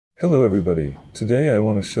Hello everybody, today I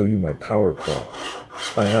want to show you my power claw.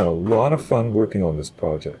 I had a lot of fun working on this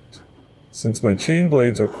project. Since my chain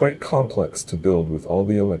blades are quite complex to build with all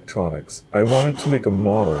the electronics, I wanted to make a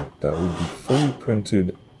model that would be fully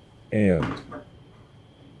printed and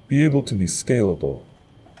be able to be scalable.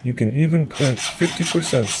 You can even print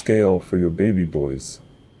 50% scale for your baby boys.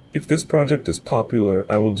 If this project is popular,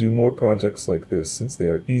 I will do more projects like this since they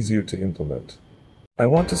are easier to implement. I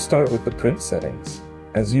want to start with the print settings.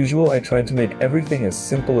 As usual, I tried to make everything as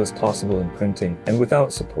simple as possible in printing and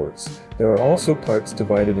without supports. There are also parts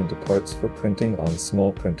divided into parts for printing on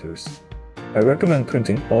small printers. I recommend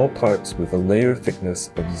printing all parts with a layer thickness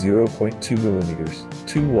of 0.2 millimeters,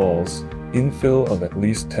 2 walls, infill of at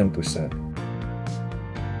least 10%.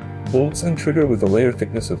 Bolts and trigger with a layer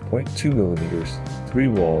thickness of 0.2 millimeters, 3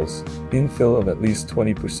 walls, infill of at least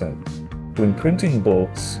 20%. When printing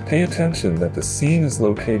bolts, pay attention that the seam is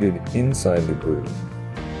located inside the groove.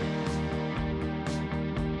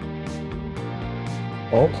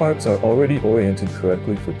 All parts are already oriented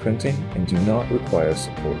correctly for printing and do not require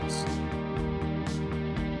supports.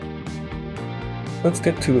 Let's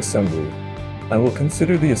get to assembly. I will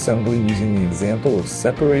consider the assembly using the example of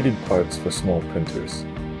separated parts for small printers.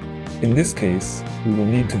 In this case, we will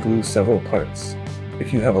need to glue several parts.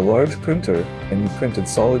 If you have a large printer and you printed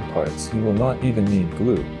solid parts, you will not even need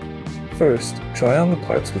glue. First, try on the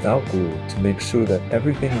parts without glue to make sure that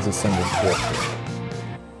everything is assembled correctly.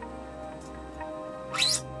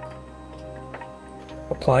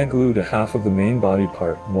 Apply glue to half of the main body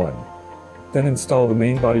part 1. Then install the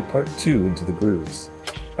main body part 2 into the grooves.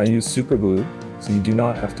 I use super glue, so you do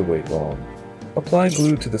not have to wait long. Apply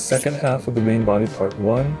glue to the second half of the main body part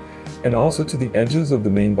 1, and also to the edges of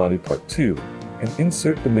the main body part 2, and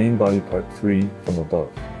insert the main body part 3 from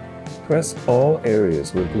above. Press all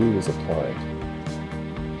areas where glue is applied.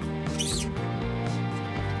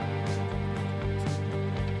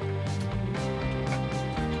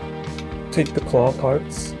 Take the claw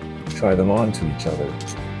parts, try them onto each other.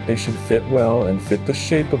 They should fit well and fit the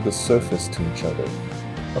shape of the surface to each other.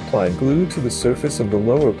 Apply glue to the surface of the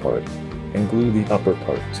lower part and glue the upper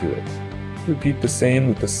part to it. Repeat the same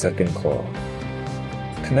with the second claw.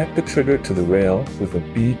 Connect the trigger to the rail with a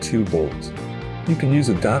B2 bolt. You can use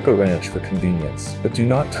a Daka wrench for convenience, but do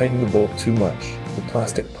not tighten the bolt too much. The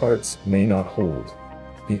plastic parts may not hold.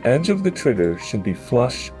 The edge of the trigger should be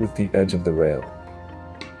flush with the edge of the rail.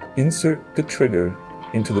 Insert the trigger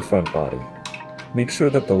into the front body. Make sure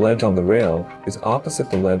that the ledge on the rail is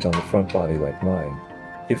opposite the ledge on the front body like mine.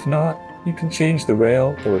 If not, you can change the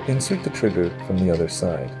rail or insert the trigger from the other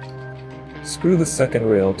side. Screw the second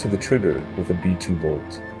rail to the trigger with a B2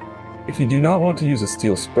 bolt. If you do not want to use a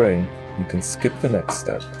steel spring, you can skip the next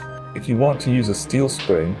step. If you want to use a steel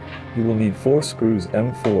spring, you will need 4 screws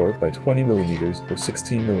M4 by 20 mm or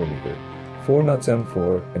 16 mm, 4 nuts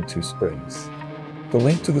M4 and 2 springs. The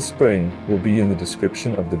link to the spring will be in the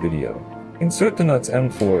description of the video. Insert the nuts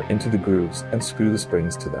M4 into the grooves and screw the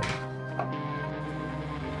springs to them.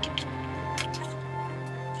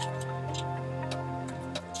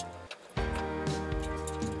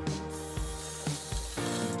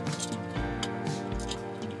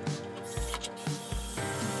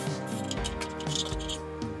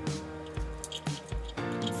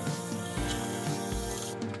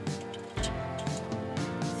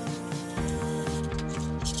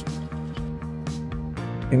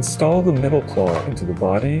 Install the middle claw into the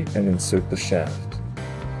body and insert the shaft.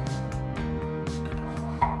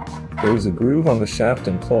 There is a groove on the shaft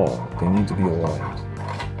and claw. They need to be aligned.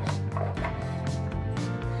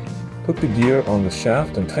 Put the gear on the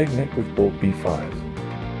shaft and tighten it with bolt B5.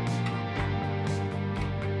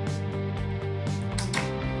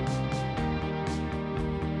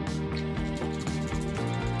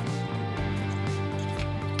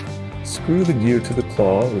 Screw the gear to the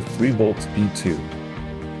claw with 3 bolts B2.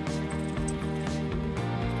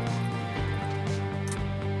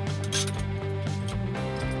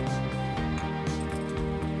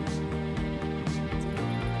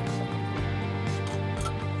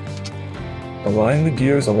 Align the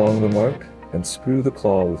gears along the mark and screw the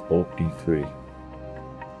claw with bolt B3.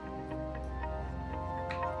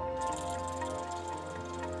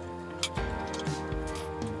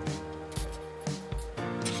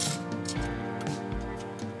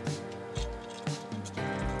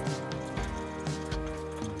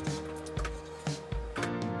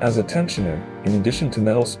 As a tensioner, in addition to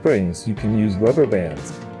metal springs, you can use rubber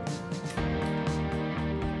bands.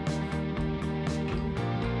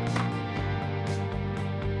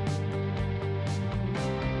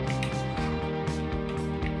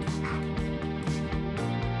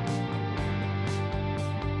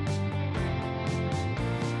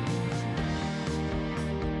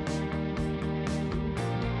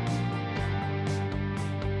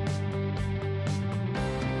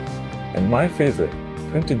 and my favorite,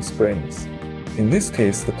 printed springs. In this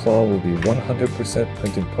case, the claw will be 100%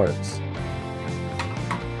 printed parts.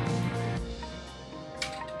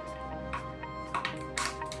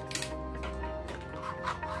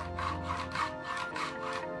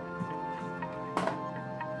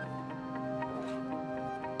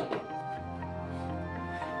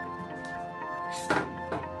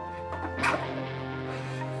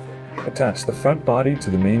 Attach the front body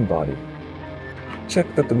to the main body.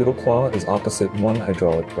 Check that the middle claw is opposite one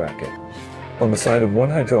hydraulic bracket. On the side of one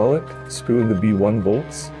hydraulic, screw in the B1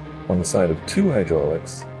 bolts. On the side of two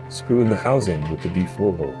hydraulics, screw in the housing with the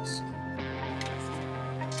B4 bolts.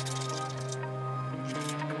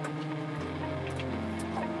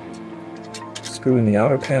 Screw in the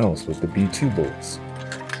outer panels with the B2 bolts.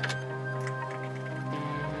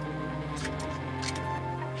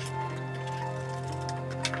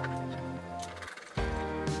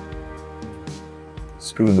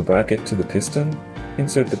 Screw in the bracket to the piston,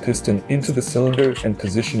 insert the piston into the cylinder and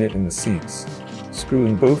position it in the seats. Screw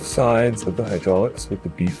in both sides of the hydraulics with the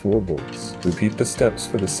B4 bolts. Repeat the steps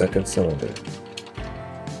for the second cylinder.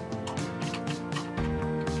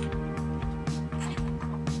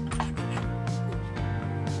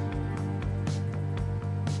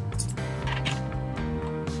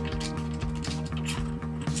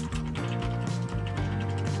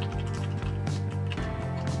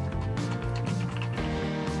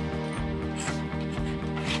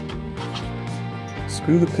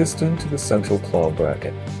 Screw the piston to the central claw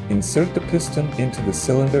bracket. Insert the piston into the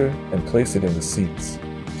cylinder and place it in the seats.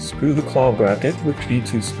 Screw the claw bracket with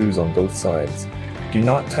B2 screws on both sides. Do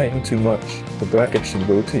not tighten too much, the bracket should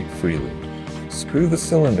rotate freely. Screw the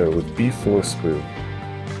cylinder with B4 screw.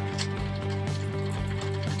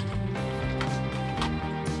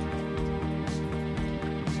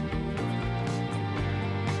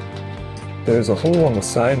 There is a hole on the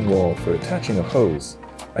side wall for attaching a hose.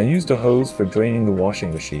 I used a hose for draining the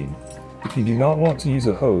washing machine. If you do not want to use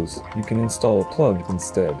a hose, you can install a plug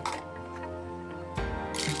instead.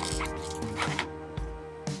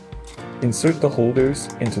 Insert the holders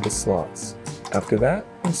into the slots. After that,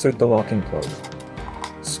 insert the locking plug.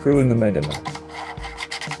 Screw in the mega nut.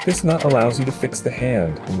 This nut allows you to fix the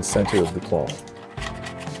hand in the center of the claw.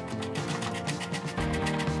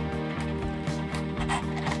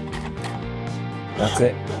 That's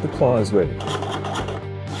it, the claw is ready.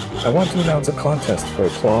 I want to announce a contest for a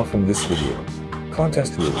claw from this video.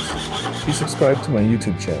 Contest rules. Be subscribed to my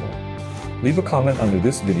YouTube channel. Leave a comment under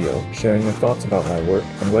this video sharing your thoughts about my work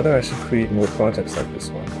and whether I should create more projects like this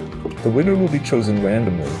one. The winner will be chosen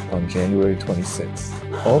randomly on January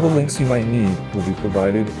 26th. All the links you might need will be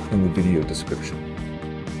provided in the video description.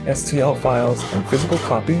 STL files and physical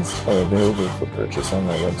copies are available for purchase on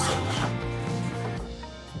my website.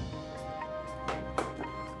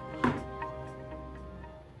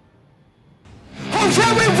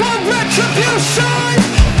 Shall we want retribution?